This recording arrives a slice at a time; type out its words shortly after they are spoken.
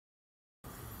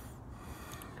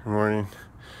Good morning.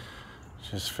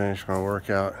 Just finished my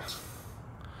workout.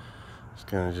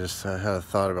 I had a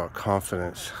thought about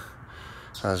confidence.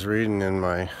 I was reading in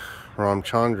my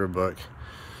Ramchandra book.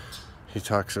 He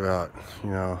talks about,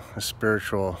 a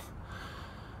spiritual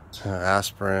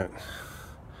aspirant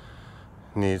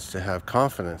needs to have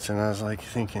confidence. And I was like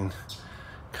thinking,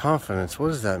 confidence, what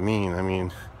does that mean? I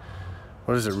mean,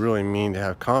 what does it really mean to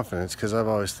have confidence? Because I've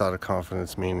always thought of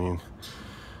confidence meaning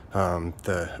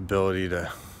the ability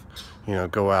to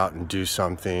go out and do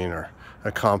something or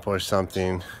accomplish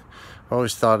something. I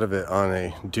always thought of it on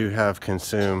a do, have,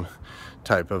 consume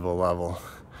type of a level.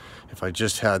 If I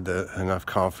just had enough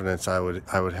confidence, I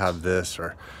would have this.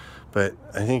 But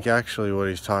I think actually what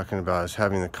he's talking about is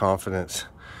having the confidence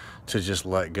to just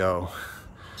let go.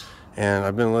 And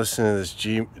I've been listening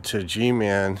to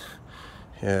G-Man,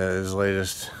 his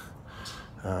latest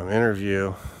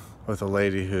interview with a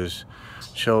lady whose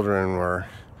children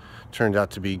turned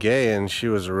out to be gay, and she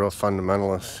was a real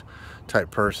fundamentalist type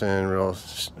person, real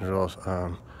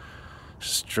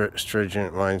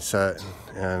stringent mindset.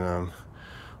 And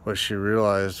what she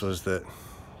realized was that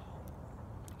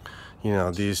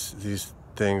these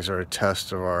things are a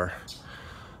test of our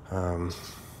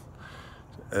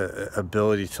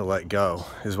ability to let go,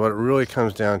 is what it really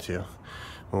comes down to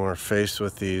when we're faced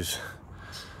with these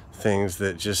things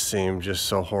that just seem just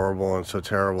so horrible and so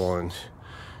terrible. And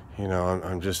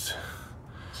I'm just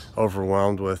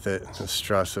overwhelmed with it, the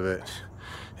stress of it.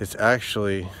 It's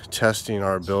actually testing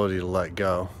our ability to let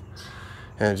go.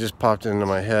 And it just popped into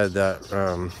my head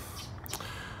that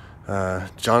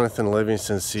Jonathan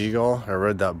Livingston Seagull, I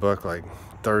read that book like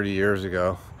 30 years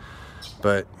ago,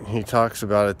 but he talks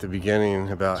about at the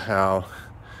beginning about how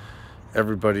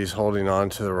everybody's holding on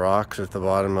to the rocks at the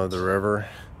bottom of the river,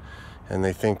 and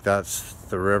they think that's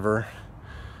the river,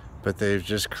 but they've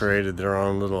just created their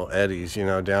own little eddies,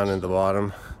 down in the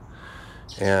bottom.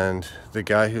 And the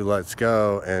guy who lets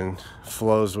go and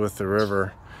flows with the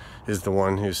river is the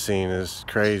one who's seen as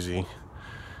crazy.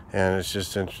 And it's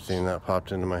just interesting, that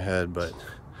popped into my head. But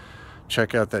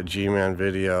check out that G-Man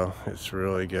video, it's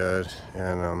really good.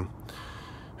 And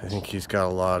I think he's got a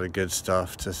lot of good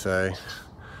stuff to say.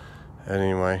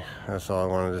 Anyway, that's all I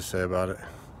wanted to say about it.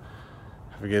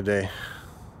 Have a good day.